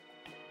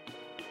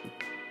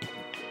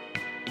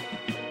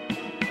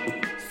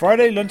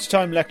Friday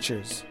lunchtime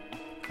lectures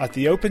at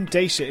the Open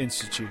Data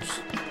Institute.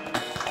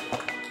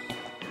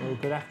 Well,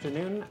 good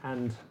afternoon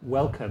and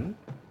welcome.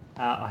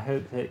 I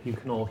hope that you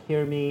can all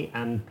hear me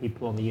and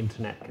people on the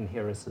internet can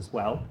hear us as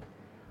well.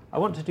 I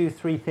want to do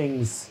three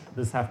things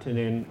this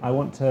afternoon. I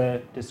want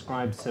to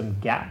describe some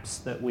gaps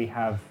that we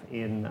have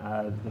in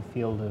the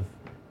field of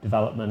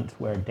development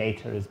where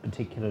data is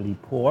particularly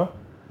poor.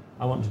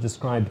 I want to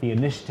describe the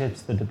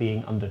initiatives that are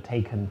being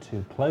undertaken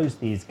to close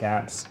these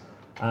gaps.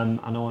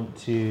 And I want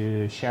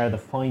to share the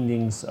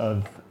findings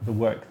of the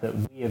work that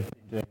we have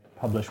been doing at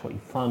Publish What You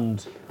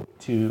Fund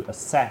to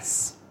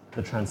assess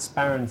the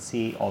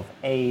transparency of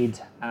aid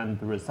and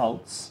the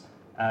results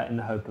in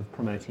the hope of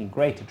promoting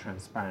greater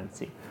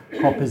transparency.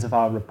 Copies of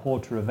our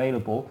report are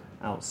available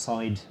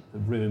outside the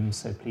room,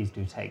 so please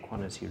do take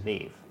one as you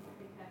leave.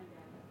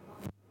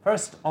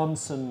 First, on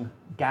some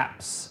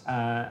gaps,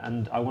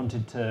 and I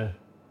wanted to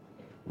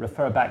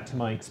refer back to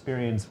my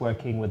experience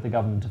working with the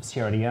government of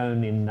Sierra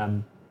Leone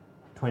in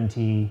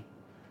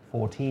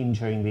 2014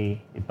 during the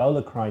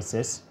Ebola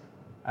crisis.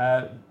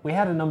 We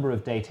had a number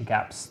of data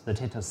gaps that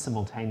hit us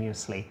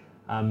simultaneously,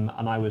 and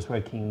I was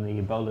working in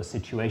the Ebola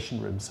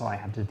situation room, so I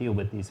had to deal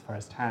with these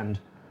firsthand.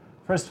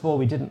 First of all,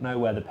 we didn't know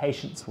where the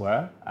patients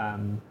were.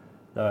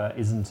 There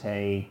isn't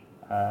a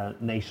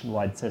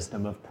nationwide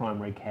system of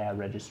primary care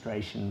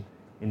registration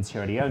in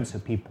Sierra Leone, so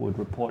people would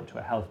report to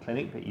a health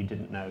clinic, but you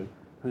didn't know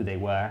who they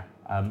were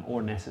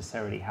or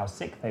necessarily how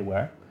sick they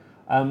were.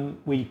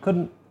 We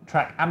couldn't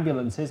track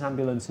ambulances.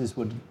 Ambulances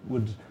would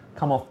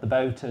come off the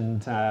boat and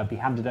be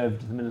handed over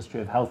to the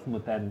Ministry of Health and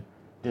would then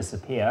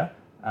disappear.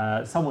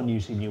 Someone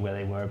usually knew where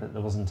they were, but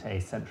there wasn't a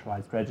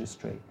centralised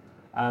registry.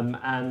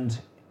 And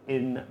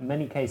in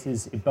many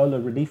cases,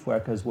 Ebola relief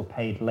workers were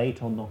paid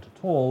late or not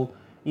at all,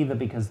 either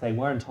because they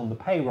weren't on the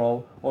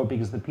payroll or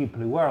because the people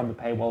who were on the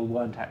payroll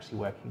weren't actually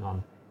working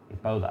on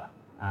Ebola.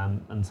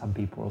 And some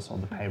people were also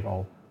on the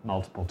payroll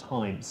multiple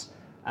times.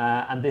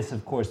 And this,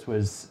 of course,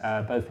 was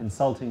both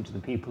insulting to the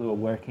people who were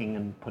working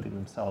and putting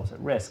themselves at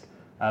risk,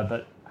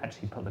 but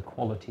actually put the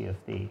quality of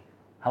the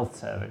health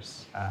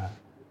service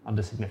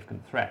under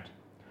significant threat.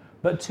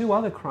 But two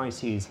other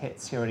crises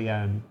hit Sierra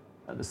Leone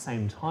at the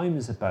same time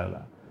as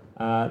Ebola.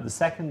 The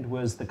second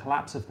was the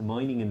collapse of the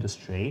mining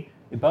industry.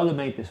 Ebola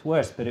made this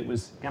worse, but it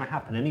was going to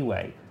happen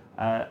anyway.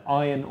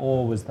 Iron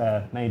ore was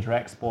their major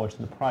export,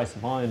 and the price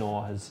of iron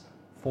ore has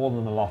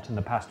fallen a lot in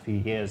the past few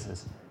years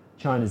as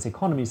China's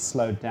economy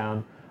slowed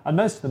down, and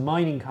most of the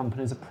mining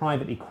companies are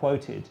privately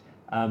quoted,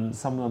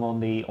 some of them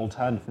on the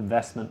alternative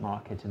investment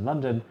market in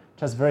London,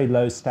 which has very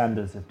low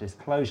standards of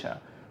disclosure.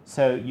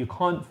 So you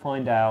can't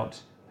find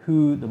out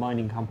who the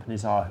mining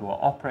companies are who are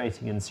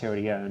operating in Sierra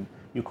Leone.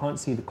 You can't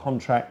see the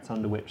contracts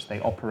under which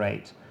they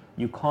operate.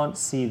 You can't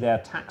see their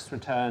tax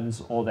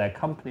returns or their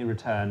company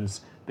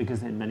returns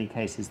because in many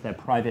cases they're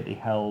privately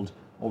held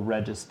or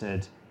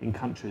registered in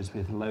countries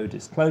with low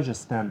disclosure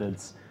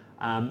standards.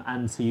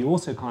 And so you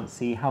also can't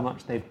see how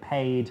much they've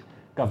paid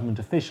government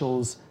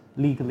officials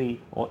legally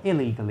or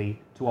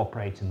illegally to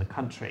operate in the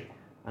country.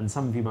 And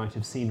some of you might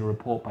have seen a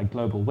report by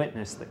Global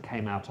Witness that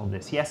came out on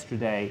this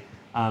yesterday,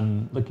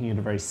 looking at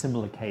a very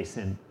similar case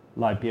in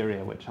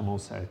Liberia, which I'm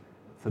also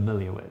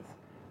familiar with.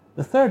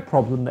 The third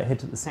problem that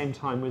hit at the same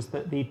time was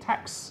that the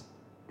tax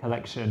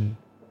collection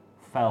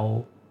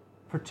fell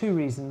for two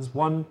reasons.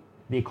 One,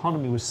 the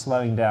economy was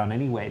slowing down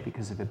anyway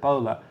because of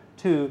Ebola.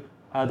 Two,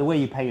 the way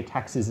you pay your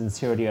taxes in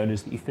Sierra Leone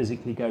is that you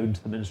physically go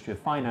into the Ministry of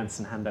Finance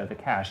and hand over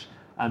cash,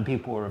 and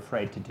people were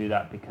afraid to do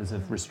that because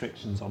of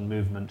restrictions on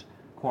movement,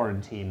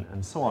 quarantine,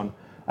 and so on.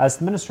 As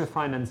the Ministry of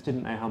Finance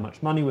didn't know how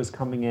much money was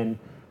coming in,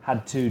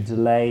 had to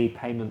delay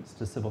payments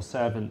to civil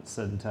servants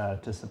and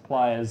to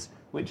suppliers,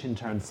 which in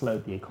turn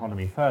slowed the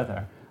economy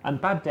further.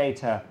 And bad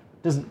data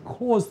doesn't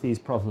cause these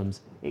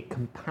problems, it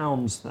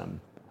compounds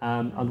them.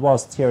 And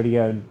whilst Sierra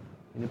Leone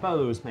in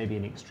Ebola was maybe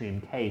an extreme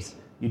case,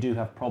 you do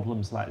have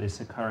problems like this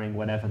occurring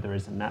whenever there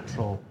is a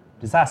natural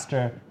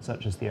disaster,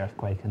 such as the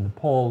earthquake in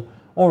Nepal,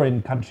 or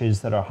in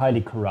countries that are highly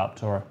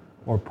corrupt or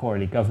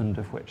poorly governed,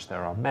 of which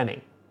there are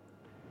many.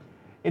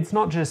 It's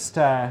not just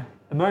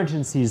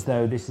emergencies,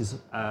 though. This is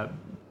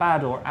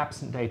bad or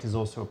absent data is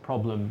also a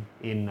problem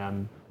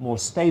in more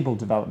stable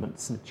development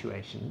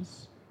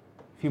situations.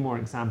 A few more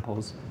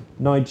examples.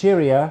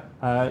 Nigeria,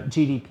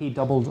 GDP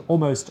doubled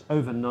almost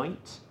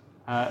overnight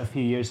a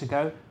few years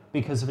ago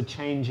because of a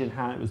change in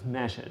how it was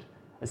measured.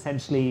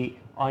 Essentially,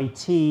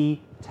 IT,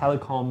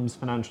 telecoms,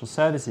 financial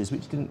services,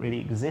 which didn't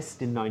really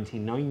exist in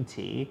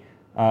 1990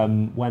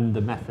 when the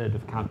method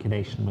of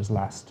calculation was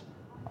last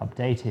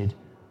updated,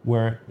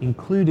 were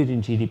included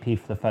in GDP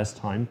for the first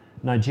time.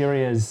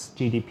 Nigeria's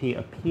GDP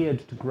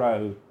appeared to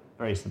grow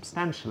very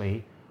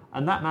substantially,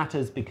 and that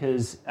matters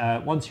because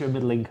once you're a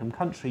middle-income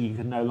country, you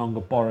can no longer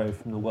borrow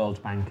from the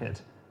World Bank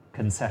at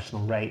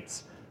concessional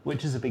rates,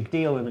 which is a big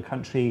deal in a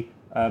country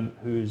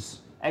whose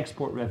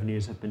export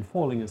revenues have been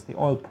falling as the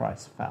oil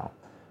price fell.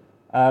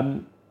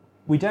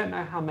 We don't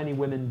know how many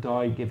women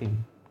die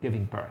giving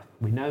birth.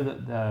 We know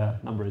that the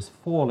number is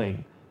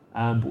falling,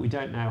 but we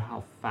don't know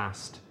how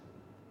fast,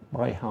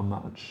 by how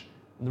much.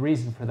 And the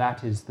reason for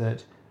that is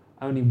that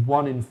only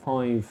 1 in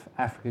 5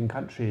 African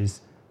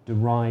countries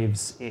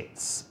derives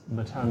its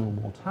maternal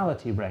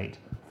mortality rate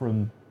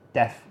from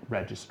death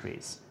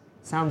registries.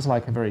 Sounds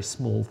like a very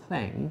small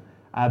thing,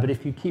 but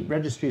if you keep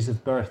registries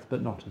of birth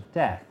but not of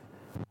death,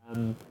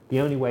 the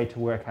only way to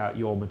work out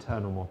your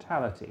maternal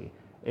mortality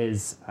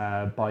is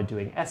by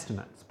doing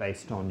estimates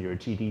based on your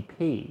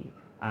GDP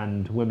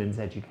and women's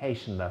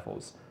education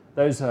levels.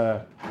 Those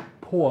are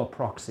poor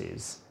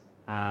proxies,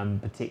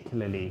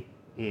 particularly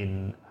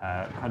in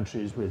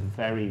countries with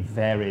very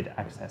varied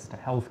access to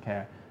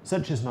healthcare,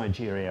 such as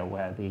Nigeria,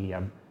 where the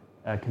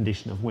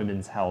condition of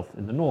women's health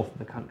in the north of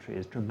the country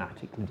is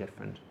dramatically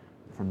different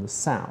from the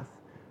south.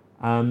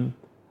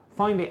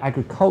 Finally,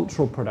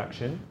 agricultural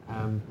production,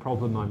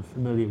 problem I'm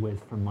familiar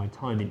with from my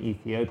time in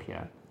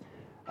Ethiopia.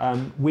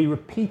 We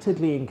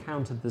repeatedly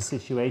encountered the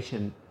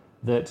situation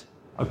that,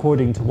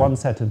 according to one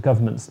set of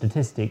government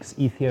statistics,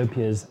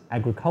 Ethiopia's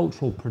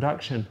agricultural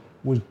production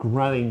was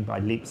growing by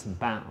leaps and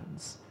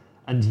bounds.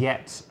 And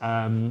yet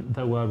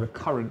there were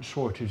recurrent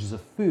shortages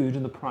of food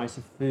and the price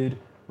of food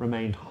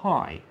remained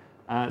high.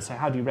 So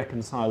how do you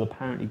reconcile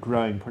apparently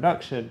growing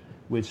production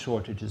with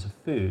shortages of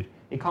food?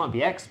 It can't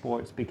be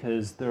exports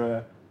because there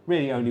are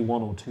really only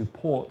 1 or 2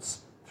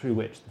 ports through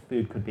which the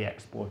food could be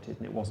exported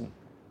and it wasn't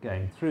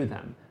going through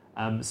them.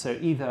 So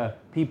either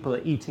people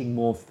are eating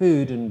more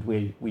food and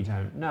we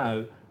don't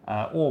know,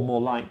 or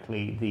more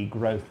likely the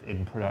growth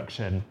in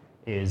production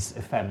is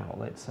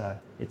ephemeral. It's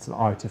an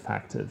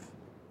artifact of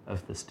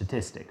the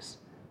statistics.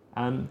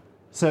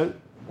 So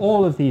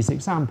all of these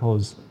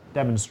examples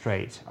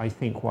demonstrate, I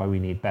think, why we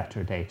need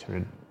better data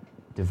in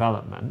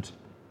development.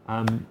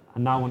 And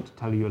now I want to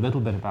tell you a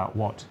little bit about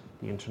what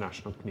the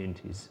international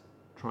community is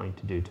trying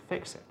to do to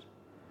fix it.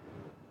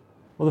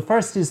 Well, the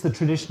first is the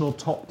traditional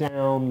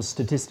top-down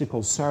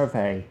statistical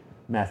survey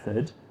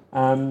method.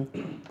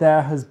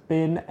 There has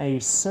been a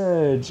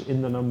surge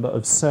in the number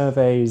of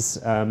surveys,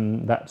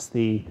 that's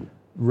the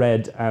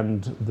red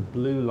and the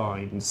blue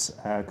lines,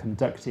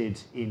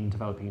 conducted in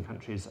developing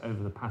countries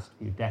over the past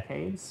few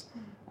decades.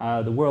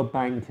 The World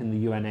Bank and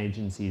the UN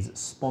agencies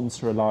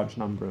sponsor a large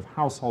number of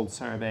household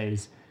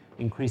surveys.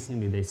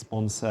 Increasingly, they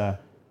sponsor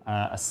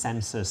a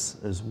census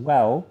as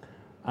well.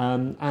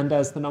 And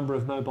as the number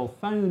of mobile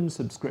phone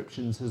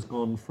subscriptions has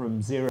gone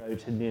from 0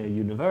 to near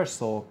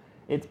universal,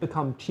 it's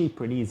become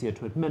cheaper and easier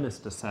to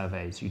administer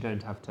surveys. You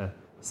don't have to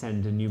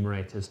send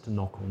enumerators to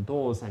knock on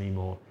doors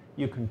anymore.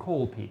 You can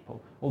call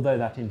people, although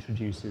that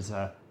introduces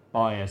a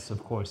bias,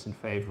 of course, in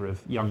favour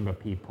of younger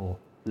people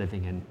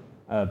living in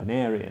urban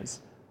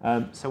areas.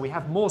 So we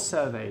have more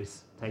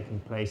surveys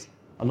taking place.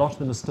 A lot of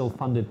them are still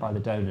funded by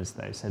the donors,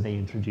 though, so they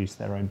introduce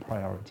their own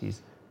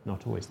priorities,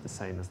 not always the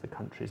same as the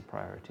country's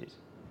priorities.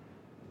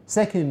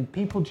 Second,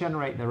 people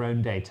generate their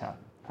own data.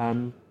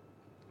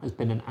 There's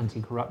been an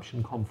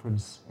anti-corruption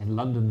conference in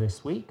London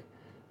this week.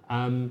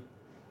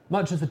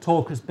 Much of the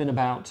talk has been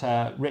about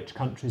rich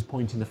countries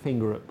pointing the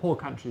finger at poor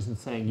countries and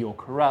saying you're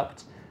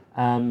corrupt.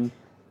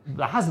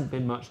 There hasn't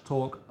been much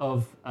talk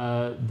of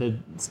the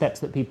steps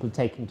that people are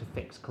taking to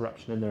fix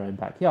corruption in their own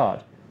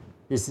backyard.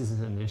 This is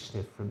an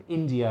initiative from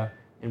India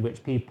in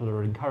which people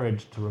are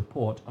encouraged to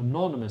report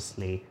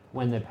anonymously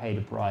when they're paid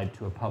a bribe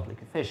to a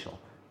public official.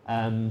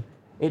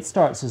 It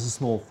starts as a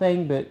small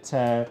thing, but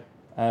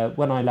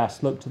when I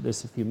last looked at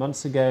this a few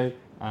months ago,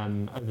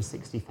 over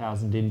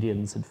 60,000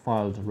 Indians had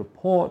filed a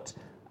report.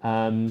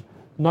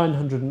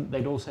 900,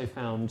 they'd also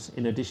found,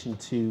 in addition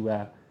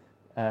to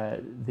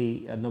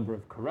the number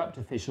of corrupt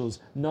officials,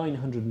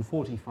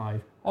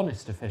 945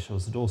 honest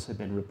officials had also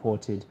been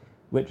reported,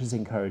 which was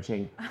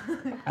encouraging.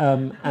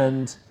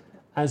 And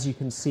as you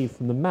can see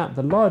from the map,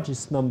 the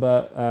largest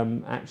number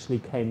actually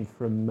came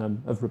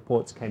from, of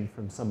reports came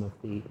from some of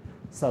the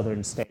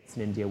southern states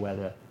in India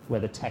where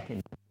the tech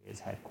industry is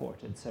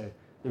headquartered. So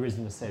there is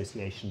an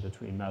association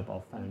between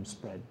mobile phone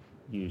spread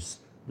use,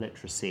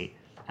 literacy,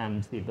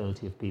 and the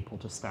ability of people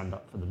to stand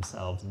up for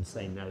themselves and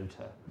say no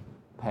to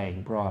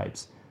paying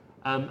bribes.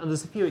 And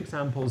there's a few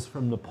examples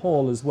from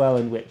Nepal as well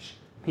in which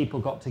people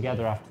got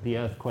together after the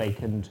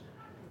earthquake and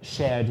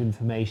shared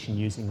information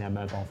using their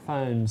mobile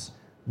phones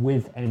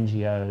with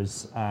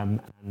NGOs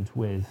and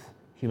with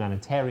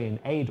humanitarian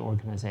aid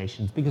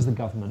organizations because the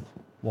government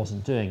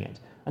wasn't doing it.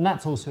 And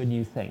that's also a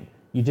new thing.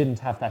 You didn't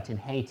have that in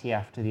Haiti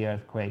after the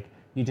earthquake.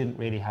 You didn't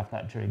really have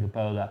that during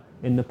Ebola.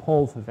 In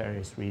Nepal, for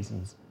various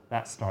reasons,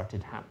 that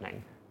started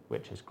happening,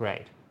 which is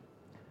great.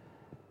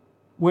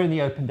 We're in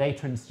the Open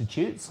Data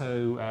Institute,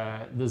 so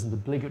there's an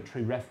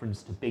obligatory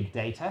reference to big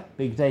data.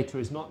 Big data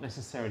is not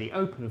necessarily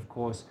open, of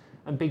course,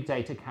 and big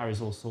data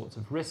carries all sorts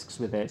of risks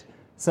with it,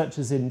 such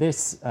as in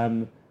this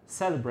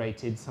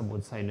celebrated, some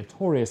would say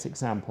notorious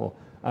example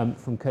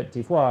from Côte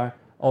d'Ivoire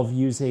of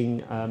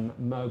using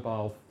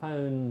mobile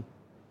phone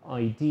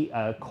ID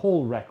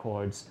call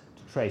records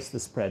to trace the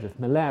spread of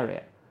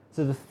malaria.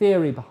 So the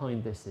theory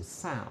behind this is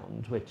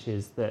sound, which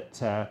is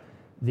that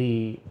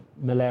the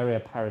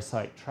malaria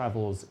parasite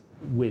travels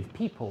with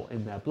people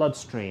in their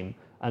bloodstream,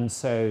 and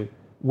so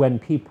when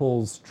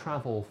people's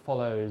travel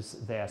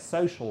follows their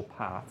social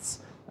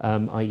paths,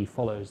 i.e.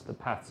 follows the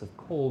paths of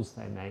calls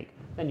they make,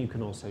 then you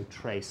can also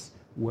trace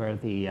where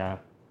the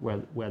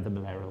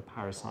malarial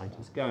parasite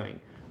is going.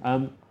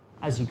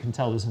 As you can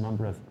tell, there's a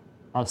number of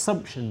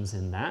assumptions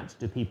in that.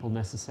 Do people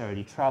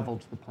necessarily travel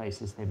to the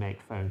places they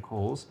make phone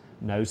calls?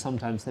 No,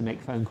 sometimes they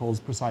make phone calls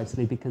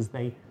precisely because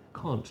they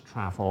can't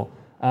travel.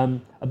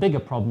 A bigger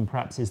problem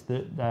perhaps is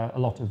that a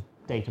lot of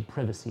data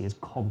privacy is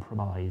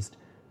compromised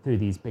through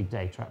these big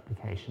data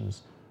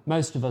applications.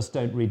 Most of us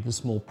don't read the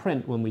small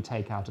print when we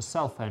take out a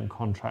cell phone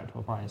contract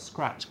or buy a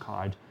scratch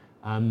card.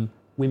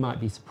 We might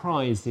be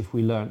surprised if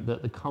we learnt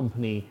that the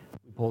company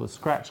we bought the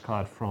scratch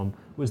card from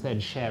was then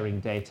sharing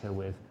data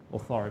with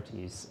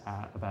authorities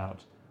about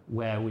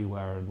where we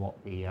were and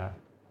what the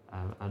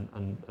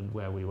and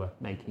where we were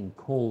making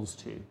calls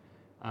to.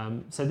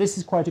 So this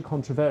is quite a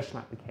controversial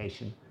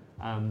application,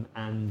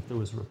 and there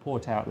was a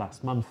report out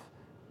last month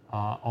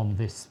on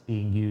this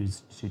being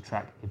used to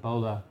track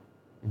Ebola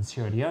in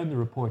Sierra Leone. The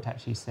report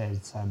actually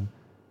says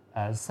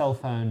cell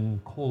phone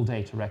call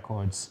data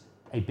records,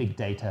 a big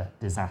data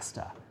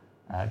disaster.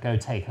 Go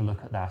take a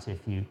look at that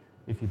if you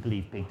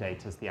believe big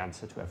data is the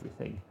answer to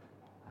everything.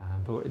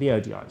 But we're at the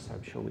ODI, so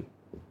I'm sure we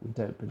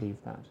don't believe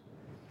that.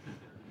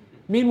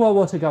 Meanwhile,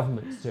 what are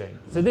governments doing?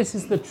 So this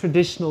is the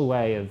traditional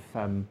way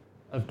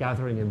of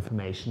gathering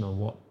information on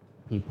what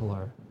people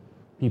are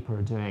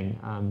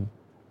doing.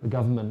 The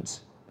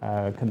government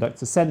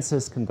conducts a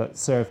census,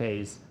 conducts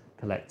surveys,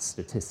 collects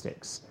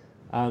statistics.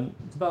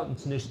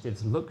 Development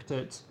initiatives looked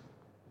at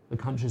the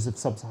countries of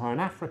sub-Saharan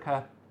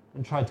Africa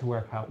and tried to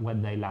work out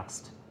when they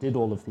last did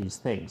all of these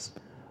things.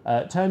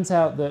 It turns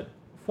out that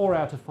 4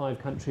 out of 5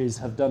 countries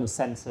have done a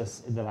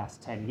census in the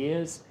last 10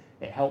 years.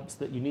 It helps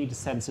that you need a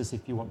census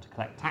if you want to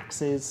collect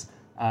taxes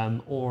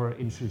or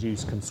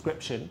introduce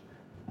conscription.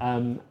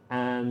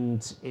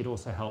 And it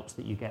also helps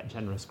that you get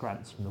generous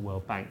grants from the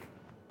World Bank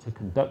to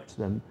conduct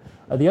them.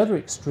 At the other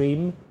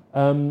extreme,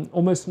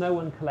 almost no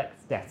one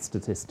collects death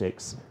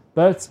statistics.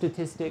 Birth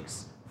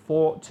statistics,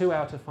 2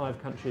 out of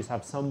 5 countries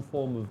have some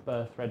form of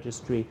birth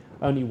registry.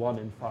 Only 1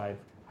 in 5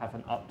 have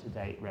an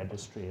up-to-date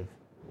registry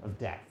of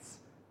deaths.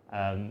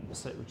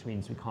 Which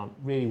means we can't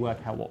really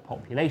work out what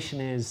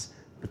population is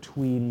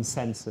between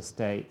census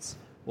dates.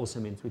 Also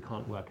means we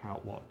can't work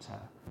out what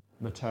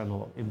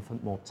maternal or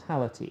infant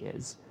mortality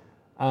is.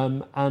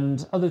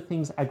 And other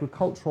things,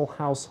 agricultural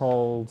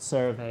household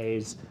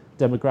surveys,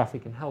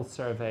 demographic and health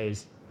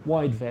surveys,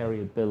 wide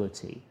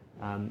variability.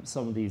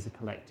 Some of these are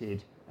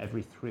collected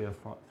every 3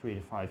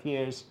 to 5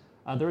 years.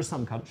 There are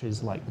some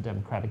countries like the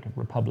Democratic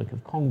Republic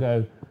of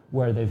Congo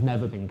where they've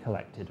never been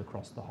collected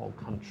across the whole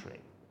country.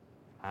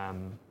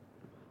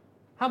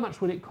 How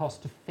much would it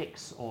cost to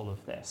fix all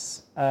of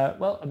this?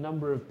 Well, a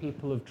number of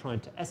people have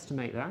tried to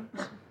estimate that,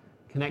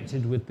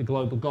 connected with the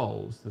global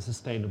goals, the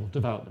Sustainable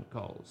Development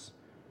Goals.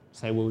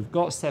 Say, well, we've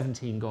got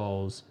 17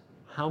 goals.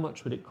 How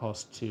much would it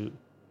cost to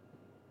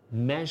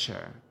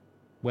measure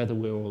whether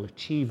we're all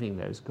achieving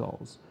those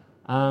goals?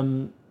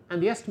 And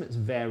the estimates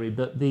vary,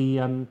 but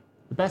the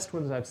best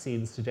ones I've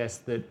seen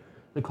suggest that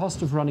the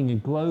cost of running a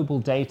global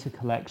data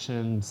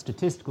collection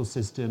statistical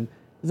system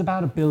is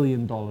about $1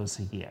 billion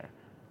a year,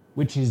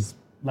 which is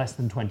less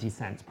than 20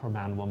 cents per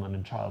man, woman,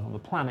 and child on the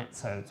planet,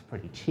 so it's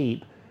pretty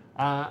cheap.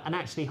 And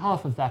actually,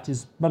 half of that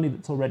is money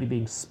that's already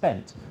being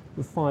spent.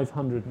 With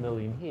 500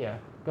 million here,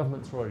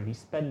 governments are already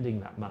spending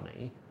that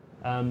money.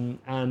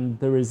 And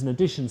there is, in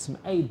addition, some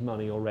aid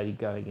money already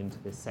going into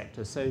this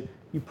sector. So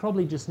you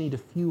probably just need a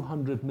few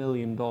 $100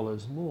 million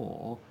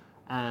more,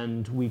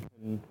 and we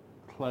can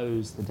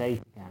close the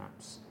data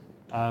gaps.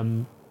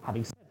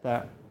 Having said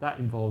that, that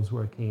involves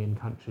working in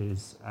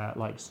countries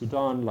like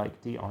Sudan, like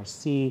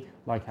DRC,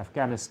 like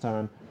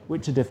Afghanistan,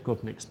 which are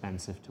difficult and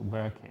expensive to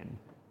work in.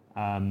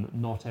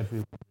 Not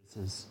everywhere is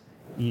as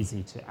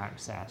easy to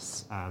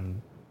access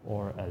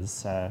or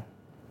as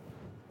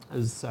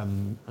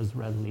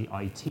readily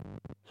IT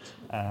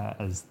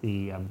as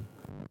the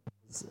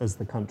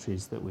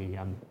countries that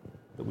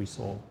we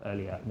saw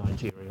earlier,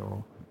 Nigeria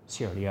or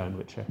Sierra Leone,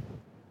 which are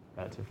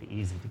relatively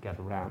easy to get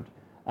around.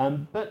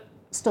 But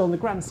still, in the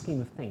grand scheme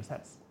of things,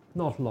 that's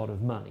not a lot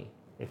of money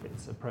if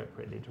it's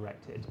appropriately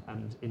directed.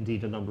 And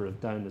indeed, a number of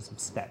donors have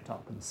stepped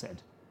up and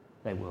said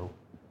they will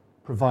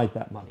provide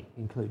that money,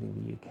 including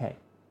the UK.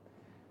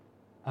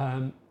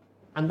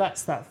 And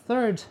that's that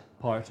third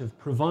part of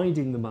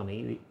providing the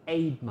money, the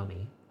aid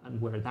money,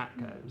 and where that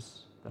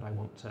goes, that I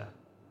want to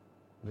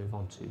move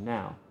on to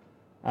now.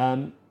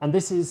 And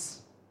this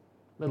is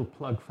a little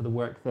plug for the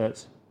work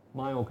that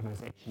my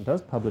organisation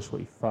does, Publish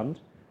What You Fund.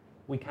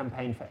 We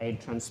campaign for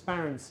aid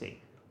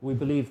transparency. We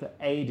believe that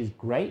aid is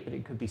great, but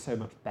it could be so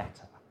much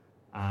better.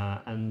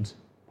 And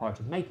part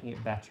of making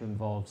it better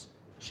involves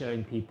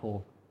showing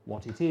people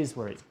what it is,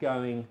 where it's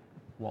going,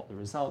 what the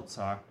results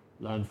are,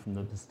 learn from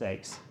the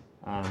mistakes,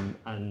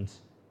 and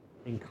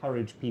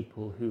encourage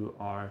people who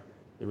are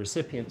the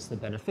recipients, the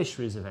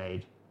beneficiaries of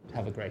aid, to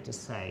have a greater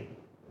say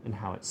in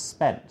how it's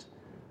spent.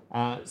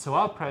 So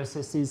our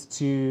process is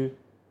to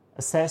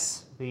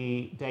assess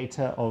the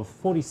data of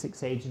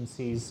 46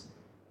 agencies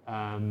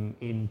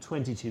in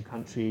 22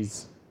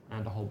 countries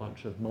and a whole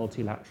bunch of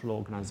multilateral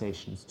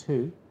organizations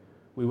too.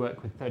 We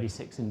work with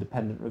 36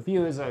 independent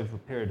reviewers over a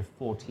period of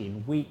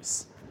 14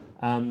 weeks.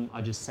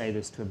 I just say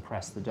this to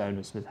impress the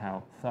donors with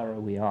how thorough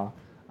we are.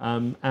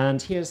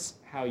 And here's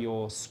how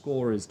your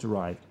score is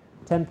derived.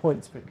 10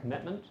 points for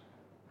commitment,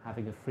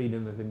 having a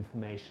freedom of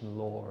information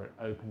law or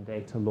open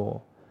data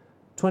law.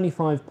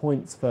 25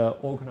 points for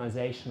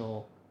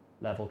organizational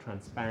level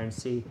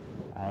transparency,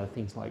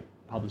 things like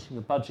publishing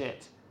a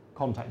budget,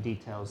 contact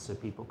details so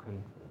people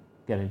can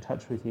get in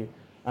touch with you.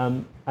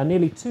 And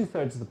nearly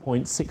 2/3 of the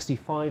points,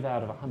 65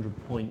 out of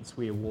 100 points,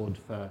 we award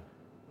for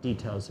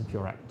details of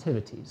your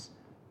activities,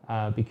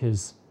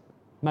 because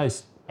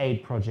most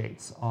aid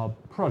projects are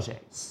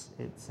projects.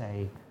 It's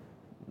a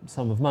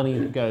sum of money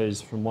that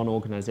goes from one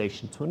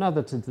organization to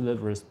another to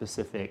deliver a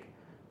specific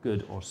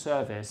good or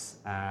service,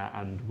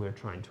 and we're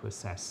trying to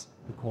assess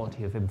the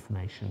quality of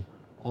information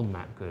on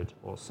that good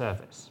or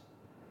service.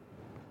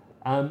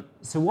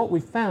 So what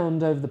we've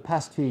found over the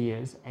past few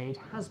years, aid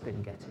has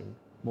been getting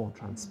more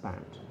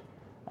transparent.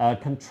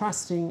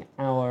 Contrasting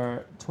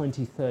our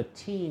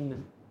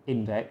 2013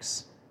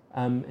 index,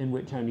 in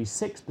which only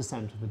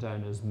 6% of the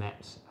donors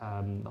met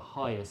the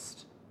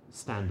highest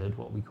standard,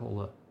 what we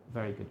call a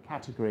very good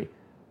category,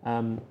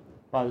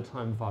 by the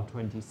time of our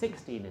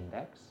 2016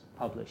 index,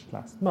 published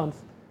last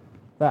month,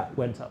 that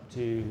went up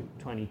to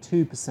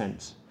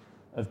 22%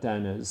 of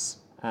donors.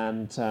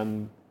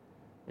 And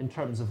in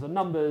terms of the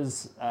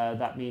numbers,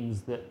 that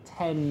means that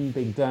 10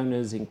 big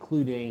donors,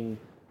 including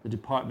the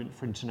Department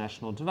for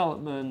International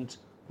Development,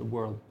 the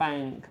World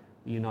Bank,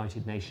 the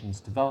United Nations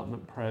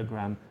Development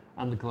Programme,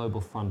 and the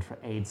Global Fund for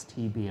AIDS,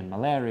 TB, and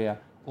Malaria,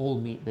 all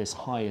meet this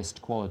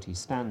highest quality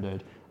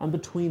standard, and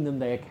between them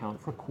they account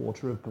for a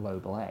quarter of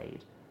global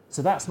aid.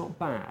 So that's not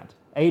bad.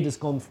 Aid has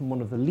gone from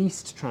one of the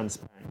least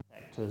transparent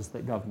sectors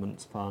that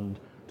governments fund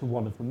to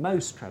one of the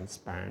most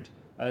transparent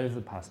over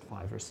the past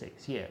 5 or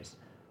 6 years.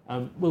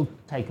 We'll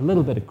take a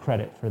little bit of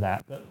credit for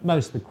that, but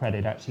most of the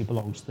credit actually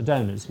belongs to the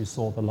donors who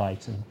saw the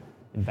light and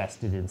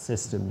invested in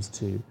systems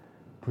to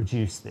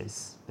produce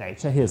this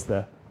data. Here's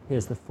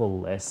the full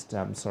list.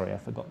 Sorry, I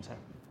forgot to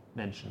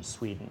mention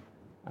Sweden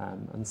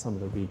and some of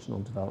the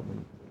regional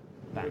development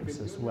banks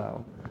as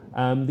well.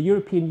 The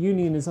European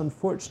Union is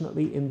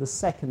unfortunately in the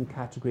second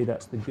category,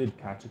 that's the good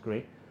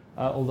category,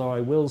 although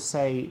I will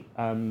say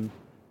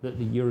that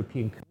the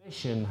European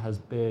Commission has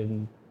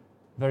been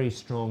very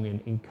strong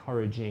in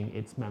encouraging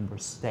its member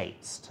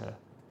states to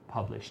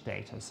publish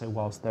data. So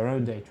whilst their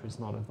own data is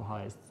not of the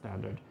highest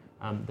standard,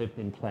 they've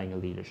been playing a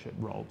leadership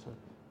role to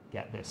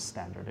get this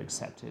standard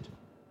accepted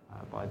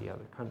by the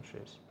other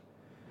countries.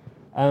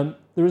 The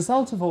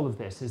result of all of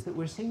this is that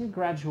we're seeing a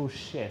gradual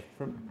shift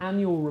from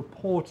annual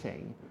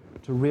reporting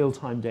to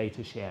real-time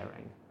data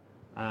sharing.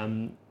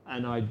 And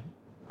I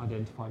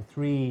identify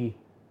 3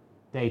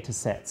 data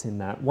sets in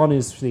that. One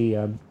is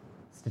the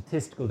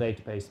statistical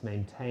database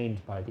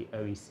maintained by the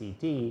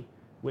OECD,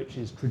 which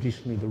is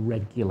traditionally the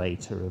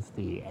regulator of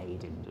the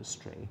aid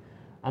industry.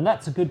 And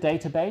that's a good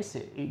database.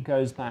 It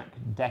goes back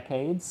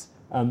decades.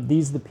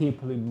 These are the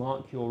people who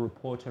mark your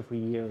report every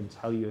year and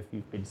tell you if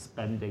you've been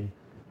spending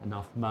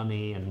enough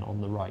money and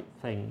on the right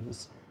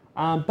things.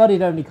 But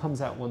it only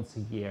comes out once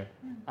a year,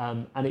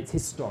 and it's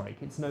historic.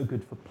 It's no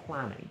good for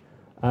planning.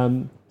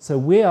 So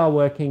we are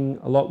working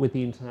a lot with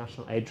the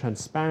International Aid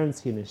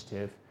Transparency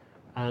Initiative,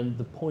 and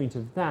the point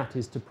of that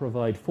is to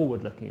provide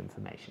forward-looking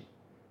information.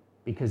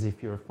 Because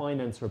if you're a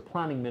finance or a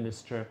planning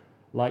minister,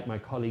 like my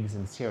colleagues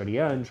in Sierra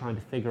Leone, trying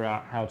to figure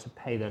out how to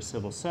pay their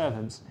civil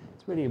servants,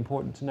 it's really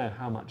important to know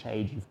how much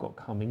aid you've got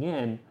coming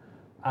in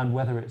and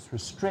whether it's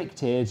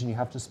restricted and you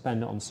have to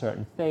spend it on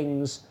certain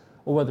things,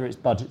 or whether it's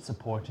budget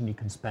support and you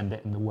can spend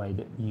it in the way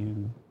that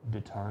you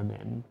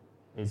determine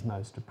is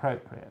most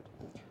appropriate.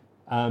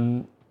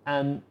 And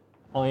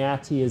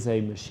IATI is a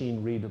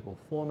machine-readable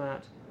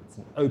format. It's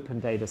an open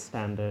data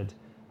standard,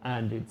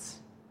 and it's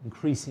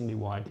increasingly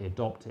widely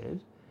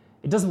adopted.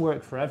 It doesn't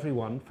work for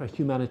everyone. For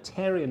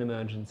humanitarian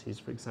emergencies,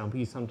 for example,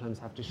 you sometimes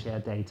have to share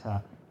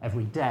data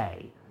every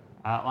day.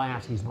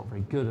 IATI is not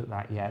very good at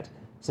that yet.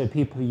 So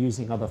people are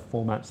using other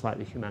formats like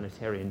the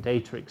Humanitarian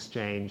Data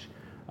Exchange,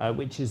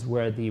 which is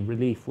where the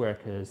relief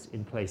workers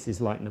in places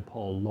like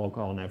Nepal log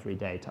on every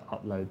day to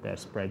upload their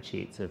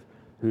spreadsheets of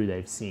who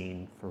they've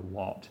seen for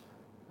what.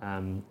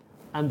 And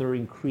there are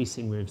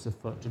increasing moves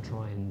afoot to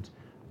try and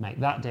make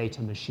that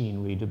data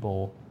machine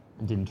readable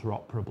and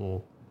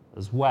interoperable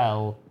as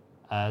well,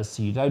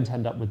 so you don't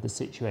end up with the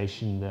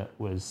situation that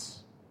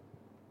was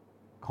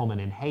common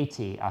in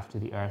Haiti after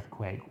the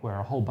earthquake, where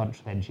a whole bunch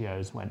of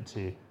NGOs went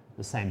to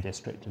the same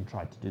district and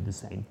tried to do the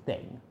same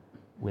thing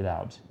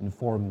without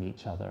informing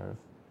each other of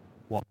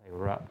what they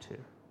were up to.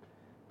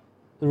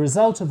 The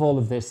result of all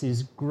of this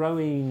is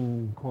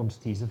growing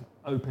quantities of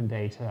open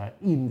data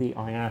in the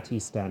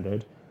IATI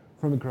standard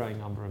from a growing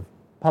number of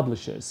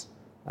publishers.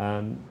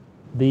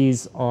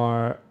 These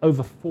are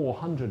over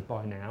 400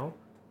 by now.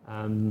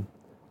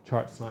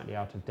 Chart's slightly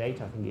out of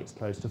date. I think it's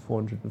close to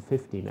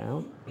 450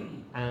 now.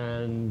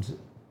 And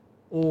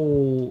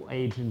all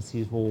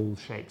agencies of all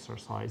shapes or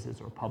sizes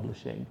are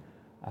publishing.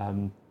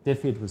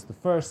 DFID was the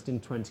first in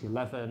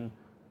 2011.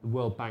 The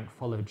World Bank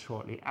followed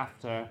shortly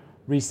after.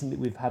 Recently,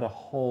 we've had a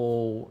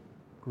whole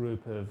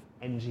group of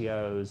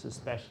NGOs,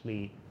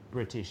 especially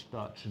British,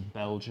 Dutch, and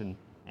Belgian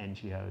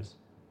NGOs,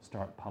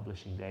 start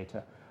publishing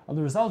data. And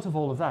the result of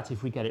all of that,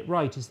 if we get it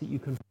right, is that you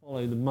can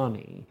follow the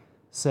money.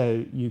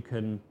 So you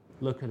can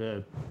look at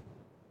a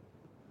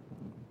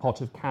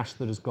pot of cash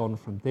that has gone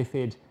from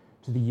DFID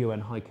to the UN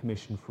High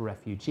Commission for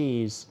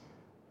Refugees,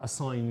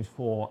 assigned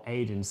for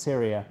aid in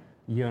Syria.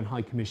 The UN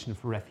High Commission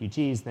for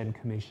Refugees then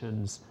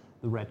commissions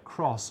the Red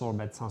Cross or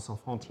Médecins Sans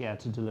Frontières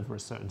to deliver a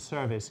certain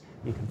service.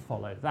 You can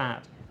follow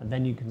that, and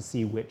then you can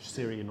see which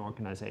Syrian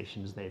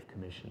organizations they've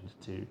commissioned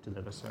to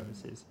deliver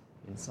services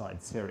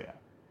inside Syria.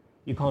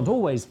 You can't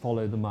always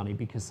follow the money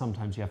because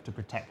sometimes you have to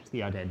protect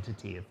the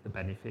identity of the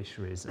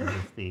beneficiaries and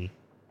of the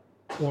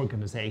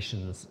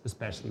organizations,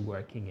 especially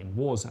working in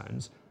war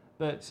zones.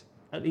 But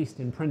at least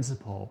in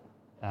principle,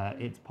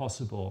 it's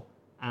possible.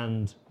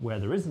 And where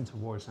there isn't a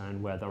war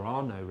zone, where there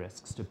are no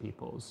risks to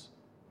people's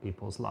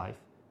life,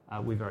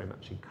 we very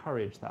much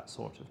encourage that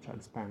sort of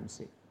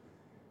transparency.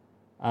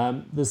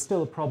 There's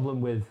still a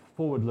problem with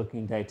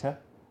forward-looking data.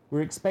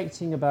 We're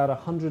expecting about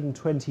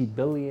 $120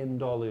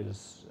 billion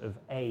of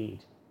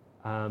aid.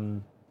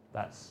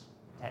 That's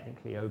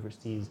technically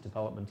overseas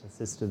development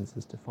assistance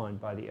as defined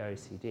by the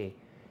OECD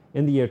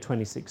in the year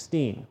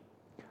 2016.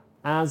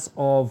 As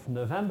of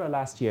November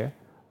last year,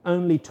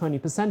 only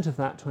 20% of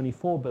that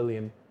 24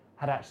 billion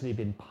had actually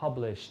been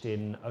published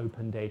in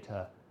open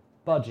data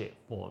budget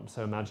form.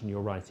 So imagine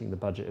you're writing the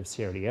budget of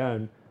Sierra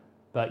Leone,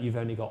 but you've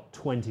only got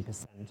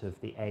 20% of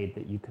the aid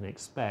that you can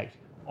expect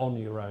on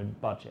your own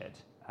budget.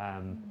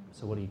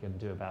 So what are you going to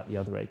do about the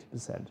other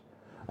 80%?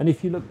 And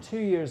if you look 2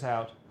 years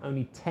out,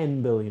 only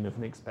 10 billion of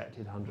an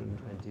expected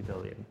 120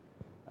 billion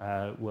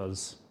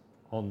was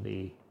on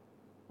the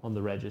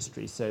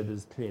registry. So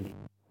there's clearly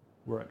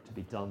work to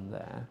be done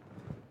there.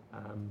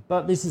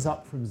 But this is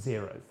up from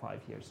 0 5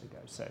 years ago,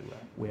 so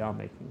we are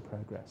making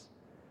progress.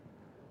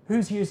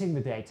 Who's using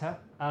the data?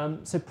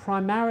 So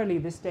primarily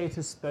this data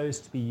is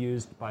supposed to be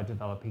used by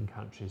developing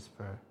countries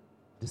for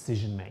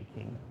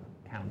decision-making,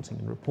 counting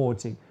and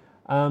reporting.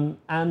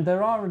 And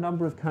there are a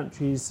number of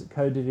countries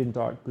coded in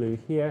dark blue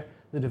here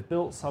that have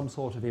built some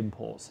sort of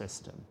import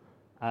system.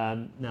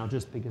 Now,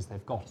 just because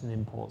they've got an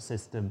import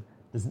system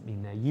doesn't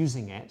mean they're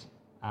using it.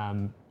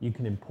 You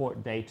can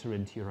import data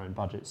into your own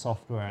budget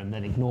software and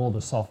then ignore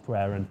the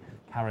software and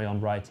carry on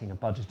writing a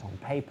budget on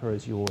paper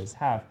as you always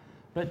have.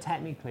 But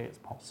technically it's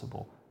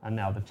possible. And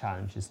now the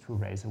challenge is to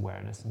raise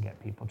awareness and get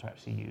people to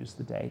actually use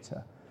the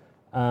data.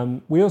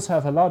 We also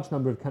have a large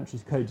number of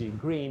countries coded in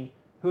green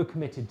who are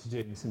committed to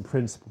doing this in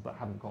principle but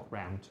haven't got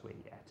round to it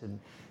yet. And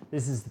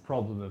this is the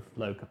problem of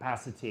low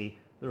capacity.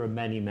 There are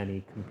many,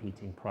 many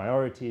competing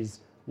priorities.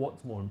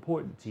 What's more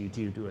important to you?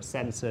 Do you do a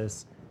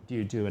census? Do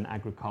you do an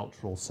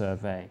agricultural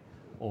survey?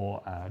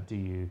 Or do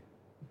you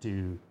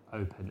do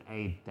open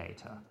aid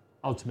data?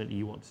 Ultimately,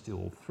 you want to do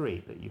all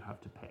three, but you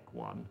have to pick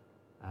one.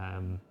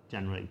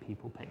 Generally,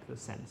 people pick the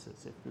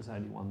census if there's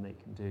only one they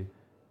can do,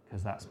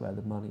 because that's where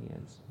the money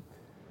is.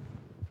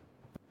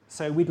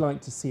 So we'd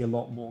like to see a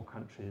lot more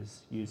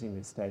countries using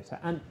this data,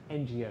 and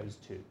NGOs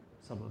too.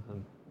 Some of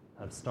them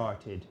have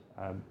started,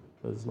 but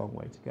there's a long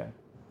way to go.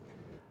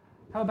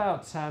 How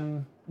about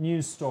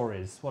news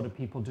stories? What are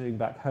people doing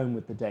back home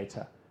with the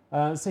data?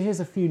 So here's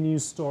a few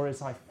news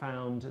stories I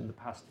found in the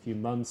past few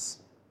months.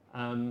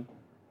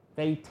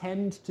 They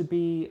tend to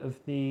be of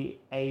the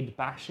aid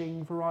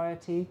bashing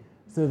variety.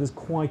 So there's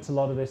quite a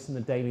lot of this in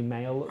the Daily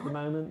Mail at the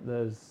moment.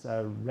 There's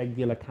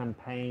regular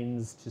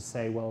campaigns to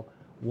say, well,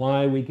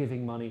 why are we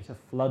giving money to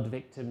flood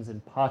victims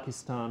in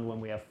Pakistan when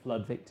we have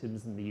flood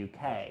victims in the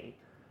UK?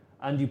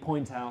 And you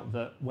point out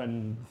that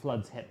when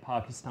floods hit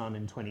Pakistan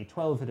in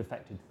 2012, it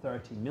affected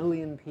 30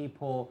 million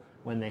people.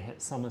 When they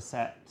hit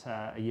Somerset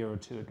a year or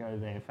two ago,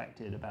 they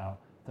affected about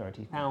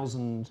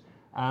 30,000.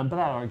 But that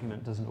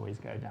argument doesn't always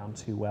go down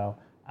too well.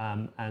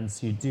 And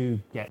so you do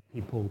get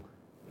people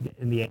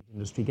in the aid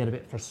industry get a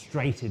bit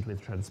frustrated with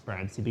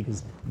transparency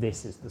because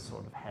this is the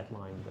sort of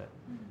headline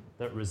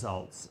that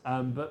results.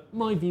 But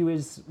my view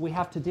is we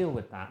have to deal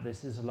with that.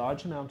 This is a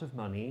large amount of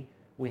money.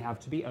 We have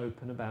to be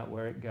open about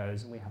where it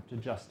goes, and we have to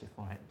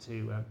justify it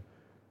to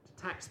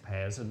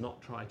taxpayers and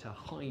not try to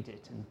hide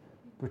it and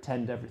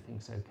pretend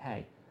everything's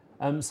okay.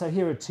 So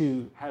here are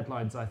two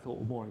headlines I thought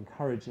were more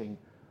encouraging.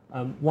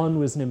 One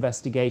was an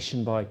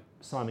investigation by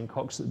Simon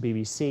Cox at the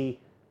BBC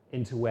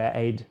into where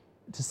aid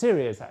to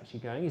Syria is actually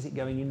going. Is it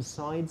going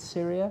inside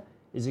Syria?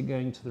 Is it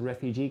going to the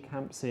refugee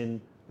camps in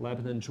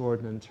Lebanon,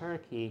 Jordan, and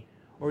Turkey?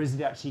 Or is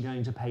it actually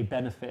going to pay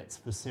benefits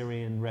for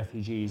Syrian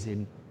refugees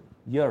in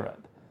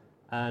Europe?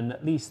 And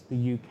at least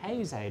the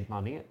UK's aid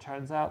money, it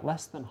turns out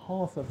less than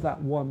half of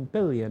that 1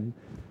 billion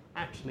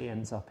actually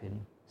ends up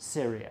in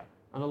Syria.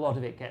 And a lot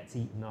of it gets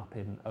eaten up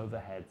in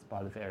overheads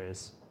by the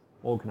various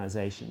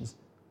organisations,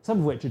 some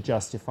of which are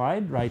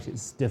justified, right?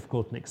 It's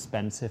difficult and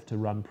expensive to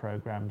run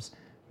programmes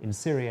in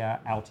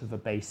Syria out of a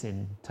base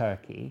in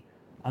Turkey.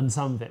 And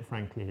some of it,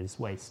 frankly, is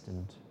waste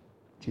and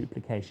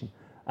duplication.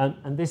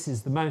 And this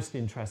is the most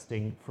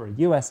interesting for a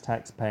US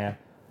taxpayer.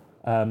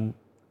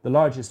 The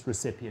largest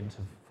recipient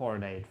of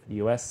foreign aid for the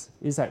US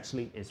is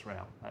actually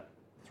Israel at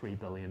 $3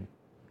 billion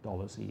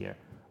a year.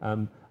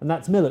 And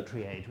that's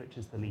military aid, which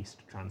is the least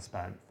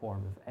transparent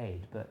form of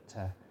aid, but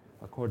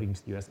according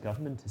to the US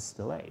government is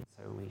still aid,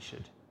 so we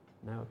should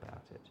know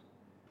about it.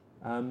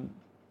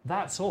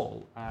 That's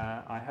all.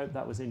 I hope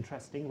that was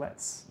interesting.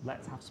 Let's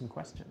have some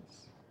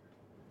questions.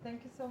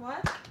 Thank you so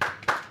much.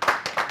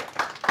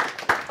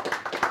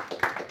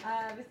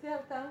 We still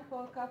have time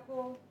for a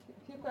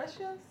few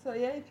questions. So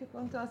yeah, if you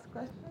want to ask a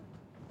question.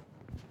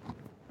 I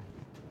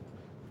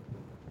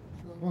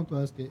want to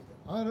ask,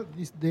 are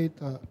these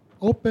data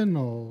open,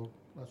 or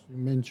as you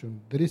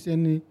mentioned, there is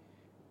any,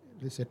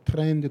 there's a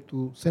trend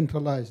to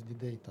centralize the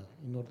data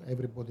in order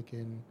everybody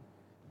can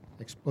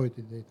exploit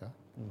the data?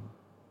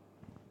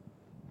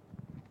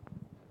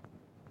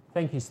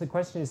 Thank you. So the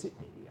question is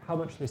how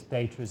much this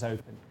data is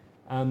open.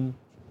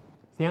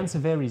 The answer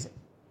varies.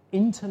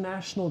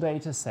 International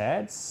data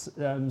sets,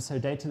 so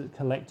data that's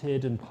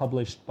collected and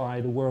published by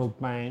the World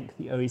Bank,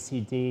 the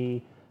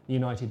OECD, the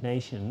United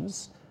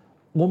Nations,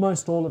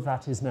 almost all of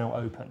that is now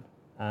open.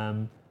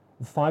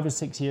 5 or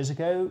 6 years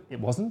ago,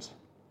 it wasn't.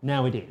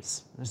 Now it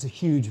is. There's a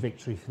huge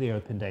victory for the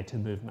open data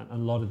movement,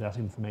 and a lot of that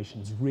information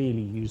is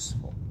really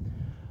useful.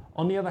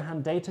 On the other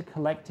hand, data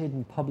collected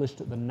and published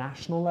at the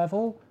national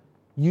level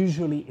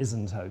usually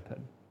isn't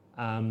open.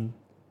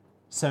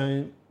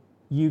 So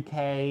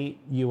UK,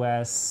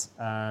 US,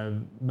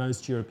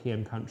 most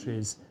European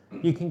countries,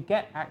 you can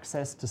get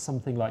access to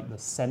something like the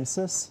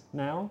census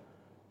now.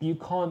 You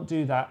can't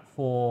do that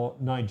for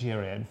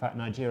Nigeria. In fact,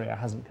 Nigeria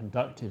hasn't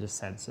conducted a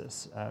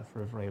census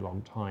for a very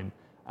long time.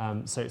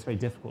 So it's very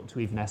difficult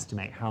to even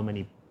estimate how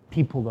many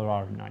people there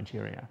are in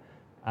Nigeria.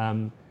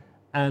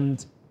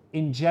 And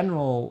in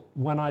general,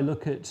 when I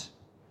look at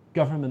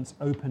government's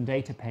open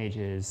data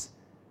pages,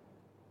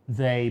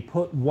 they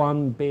put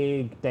one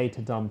big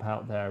data dump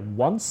out there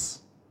once,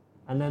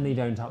 and then they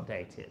don't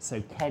update it.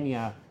 So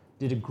Kenya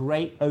did a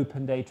great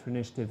open data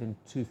initiative in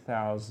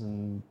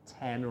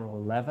 2010 or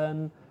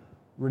 11,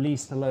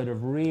 released a load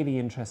of really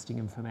interesting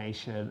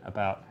information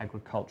about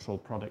agricultural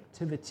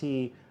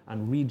productivity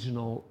and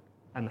regional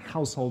and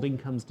household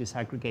incomes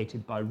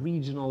disaggregated by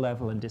regional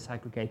level and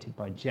disaggregated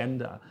by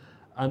gender.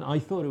 And I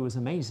thought it was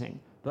amazing.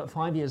 But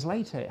 5 years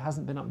later, it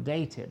hasn't been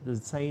updated. The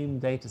same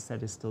data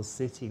set is still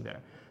sitting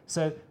there.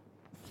 So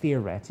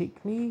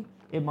theoretically,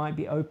 it might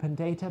be open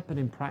data, but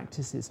in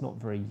practice, it's not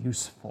very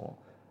useful.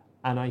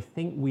 And I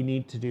think we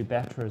need to do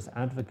better as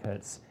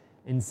advocates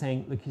in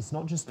saying, look, it's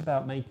not just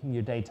about making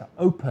your data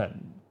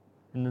open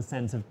in the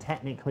sense of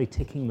technically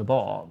ticking the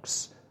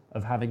box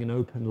of having an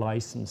open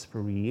license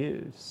for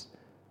reuse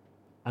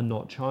and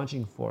not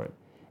charging for it.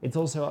 It's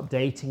also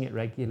updating it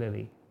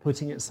regularly,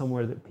 putting it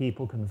somewhere that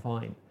people can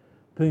find,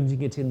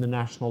 putting it in the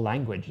national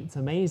language. It's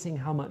amazing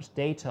how much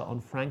data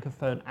on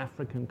Francophone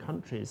African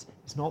countries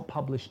is not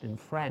published in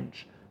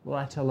French,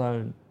 let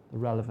alone the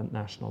relevant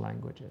national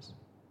languages.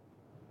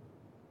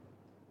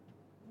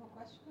 More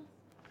questions?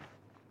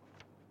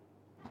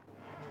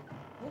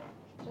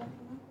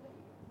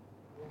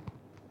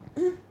 I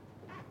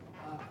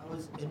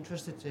was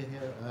interested to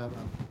hear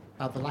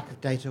about the lack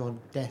of data on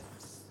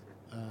deaths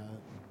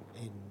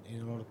in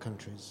a lot of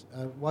countries.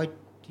 Why do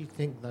you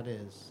think that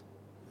is?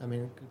 I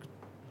mean,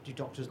 do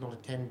doctors not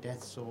attend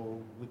deaths or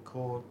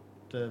record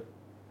the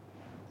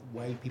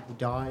way people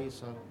die,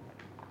 so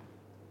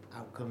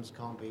outcomes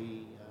can't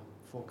be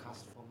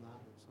forecast from that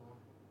and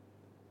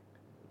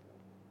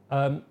so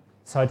on?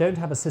 So I don't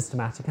have a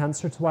systematic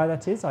answer to why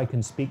that is. I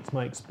can speak to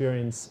my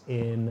experience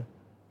in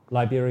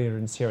Liberia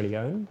and Sierra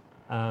Leone,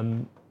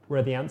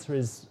 where the answer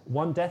is,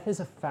 one, death is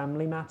a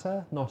family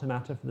matter, not a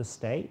matter for the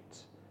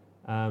state.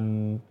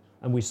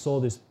 And we saw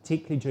this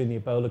particularly during the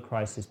Ebola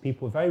crisis.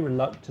 People were very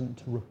reluctant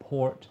to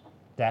report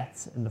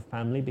deaths in the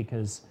family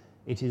because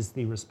it is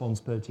the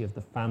responsibility of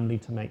the family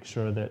to make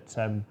sure that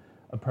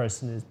a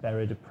person is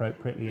buried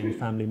appropriately and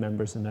family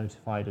members are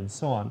notified and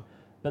so on.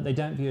 But they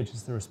don't view it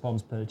as the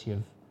responsibility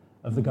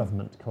of the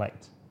government to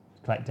collect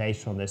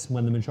data on this. And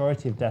when the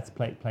majority of deaths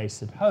take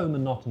place at home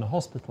and not in a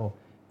hospital,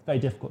 it's very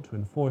difficult to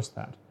enforce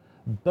that.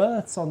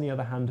 Births, on the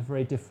other hand, are a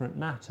very different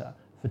matter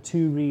for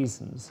two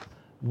reasons.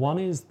 One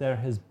is there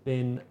has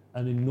been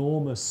an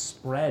enormous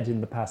spread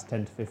in the past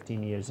 10 to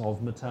 15 years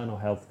of maternal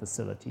health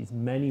facilities.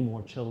 Many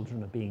more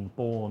children are being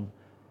born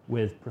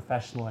with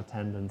professional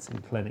attendance in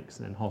clinics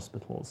and in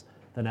hospitals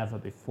than ever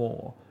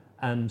before.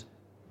 And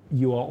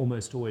you are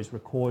almost always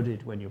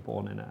recorded when you're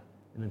born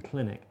in a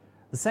clinic.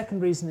 The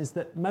second reason is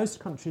that most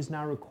countries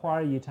now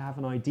require you to have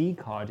an ID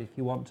card if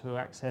you want to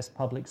access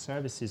public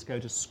services, go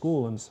to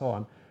school and so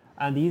on.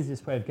 And the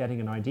easiest way of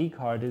getting an ID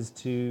card is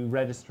to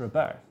register a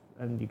birth,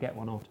 and you get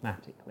one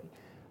automatically.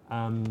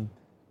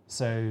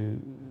 So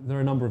there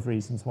are a number of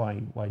reasons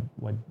why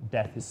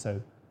death is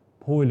so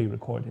poorly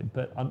recorded,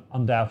 but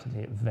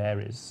undoubtedly it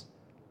varies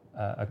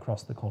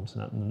across the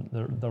continent, and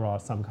there are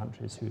some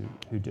countries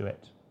who do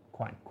it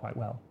quite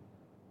well.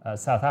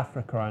 South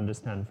Africa, I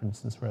understand, for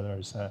instance, where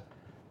there's a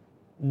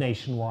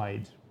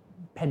nationwide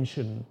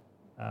pension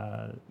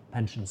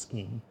pension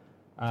scheme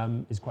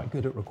is quite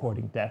good at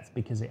recording deaths,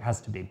 because it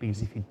has to be,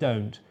 because if you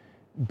don't,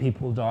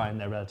 people will die and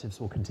their relatives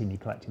will continue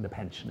collecting the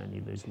pension and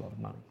you lose a lot of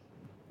money.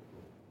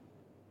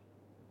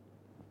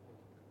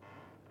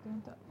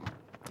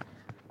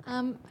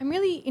 I'm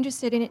really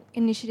interested in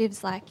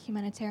initiatives like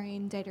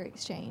humanitarian data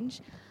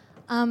exchange,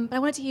 but I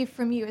wanted to hear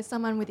from you as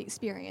someone with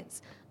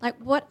experience. Like,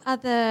 what are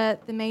the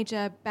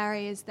major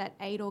barriers that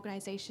aid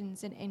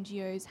organisations and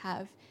NGOs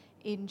have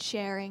in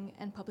sharing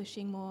and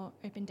publishing more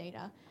open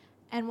data?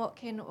 And what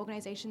can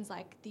organisations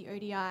like the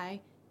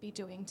ODI be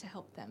doing to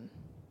help them?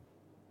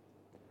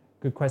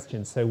 Good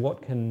question. So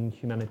what can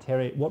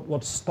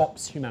what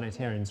stops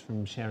humanitarians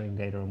from sharing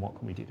data, and what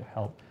can we do to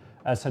help?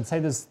 So I'd say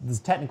there's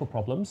technical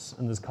problems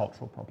and there's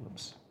cultural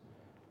problems.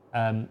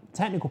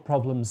 Technical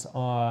problems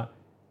are,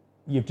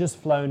 you've just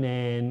flown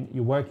in,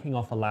 you're working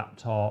off a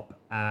laptop,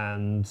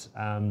 and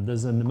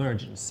there's an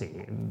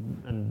emergency,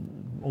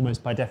 and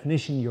almost by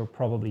definition you're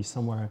probably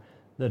somewhere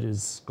that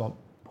has got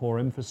poor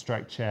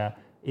infrastructure.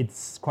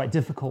 It's quite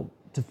difficult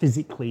to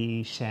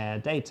physically share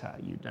data.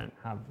 You don't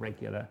have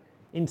regular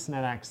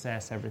internet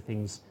access,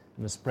 everything's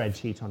in a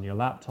spreadsheet on your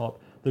laptop.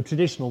 The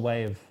traditional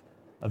way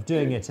of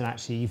doing it, and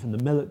actually even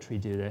the military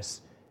do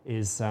this,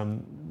 is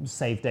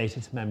save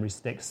data to memory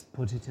sticks,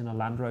 put it in a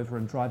Land Rover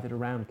and drive it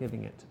around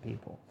giving it to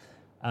people.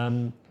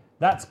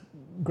 That's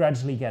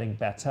gradually getting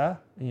better.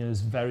 You know,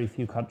 there's very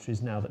few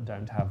countries now that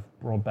don't have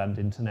broadband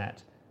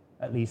internet,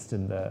 at least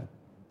in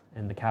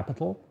the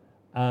capital.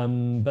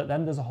 But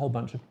then there's a whole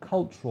bunch of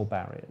cultural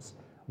barriers.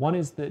 One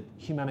is that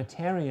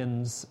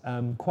humanitarians,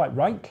 quite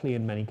rightly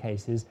in many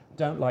cases,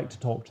 don't like to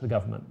talk to the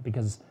government,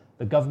 because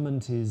the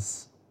government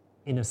is,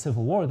 in a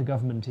civil war, the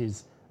government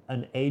is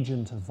an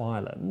agent of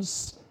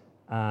violence,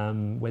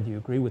 whether you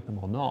agree with them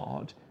or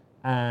not,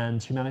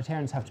 and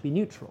humanitarians have to be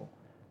neutral.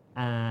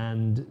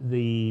 And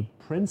the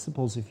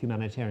principles of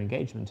humanitarian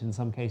engagement in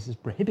some cases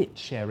prohibit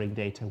sharing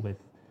data with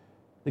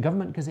the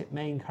government, because it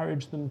may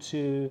encourage them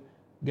to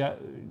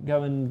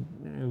go and,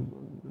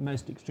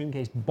 most extreme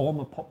case, bomb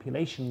a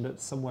population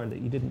that's somewhere that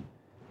you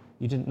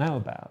didn't know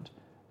about.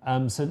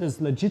 So there's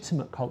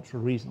legitimate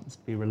cultural reasons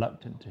to be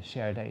reluctant to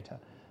share data.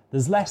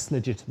 There's less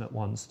legitimate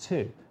ones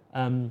too.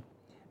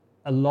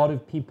 A lot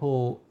of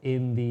people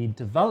in the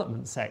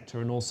development sector,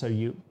 and also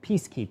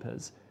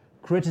peacekeepers,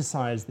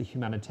 criticize the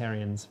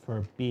humanitarians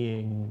for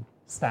being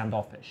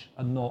standoffish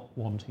and not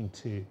wanting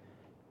to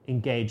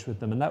engage with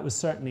them. And that was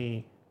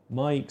certainly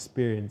my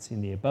experience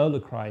in the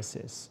Ebola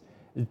crisis.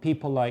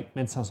 People like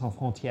Médecins Sans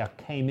Frontières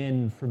came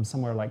in from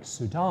somewhere like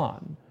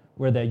Sudan,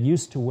 where they're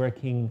used to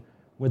working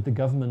with the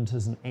government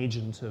as an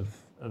agent of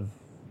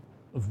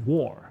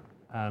war,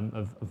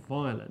 of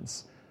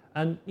violence.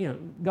 And,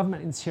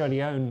 government in Sierra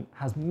Leone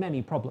has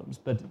many problems,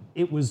 but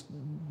it was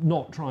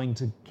not trying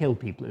to kill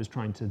people, it was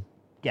trying to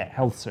get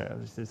health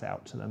services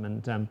out to them.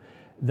 And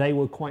they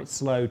were quite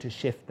slow to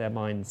shift their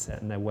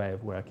mindset and their way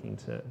of working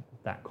to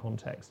that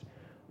context.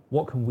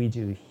 What can we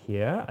do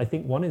here? I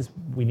think one is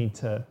we need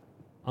to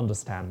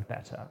understand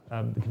better.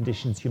 The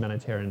conditions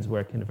humanitarians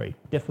work in are very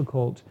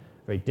difficult,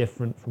 very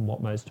different from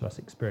what most of us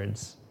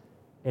experience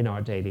in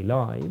our daily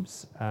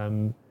lives.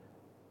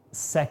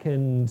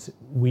 Second,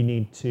 we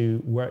need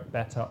to work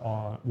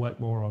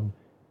more on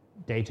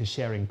data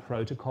sharing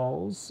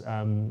protocols.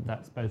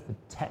 That's both the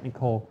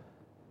technical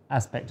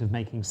aspect of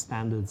making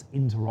standards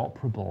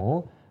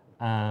interoperable,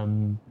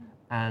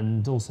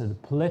 and also the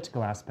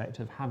political aspect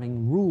of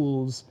having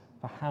rules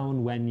for how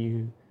and when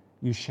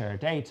you share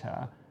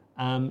data.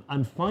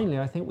 And finally,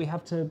 I think we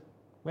have to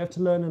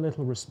learn a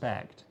little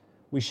respect.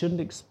 We shouldn't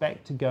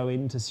expect to go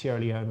into Sierra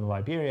Leone or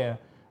Liberia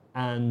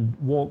and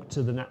go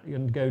to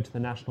the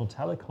national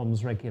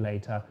telecoms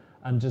regulator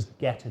and just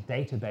get a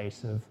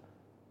database of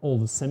all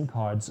the SIM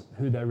cards,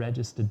 who they're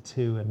registered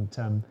to,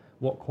 and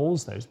what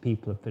calls those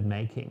people have been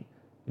making.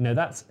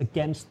 That's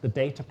against the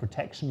data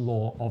protection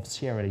law of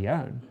Sierra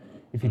Leone.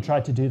 If you try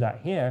to do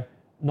that here,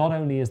 not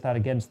only is that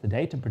against the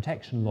data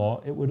protection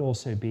law, it would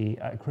also be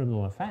a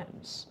criminal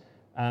offense.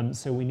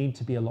 So we need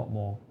to be a lot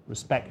more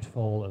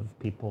respectful of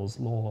people's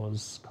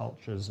laws,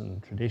 cultures,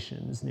 and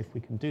traditions. And if we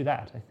can do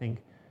that, I think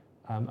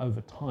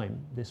over time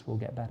this will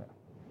get better.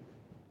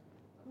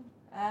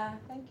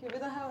 Thank you. We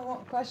don't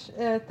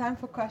have time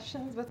for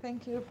questions, but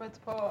thank you, Rupert,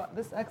 for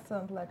this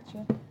excellent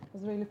lecture. It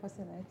was really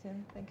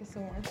fascinating. Thank you so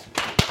much.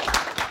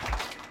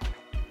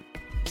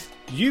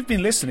 You've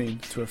been listening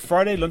to a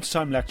Friday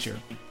lunchtime lecture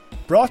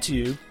brought to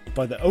you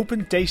by the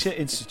Open Data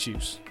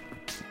Institute.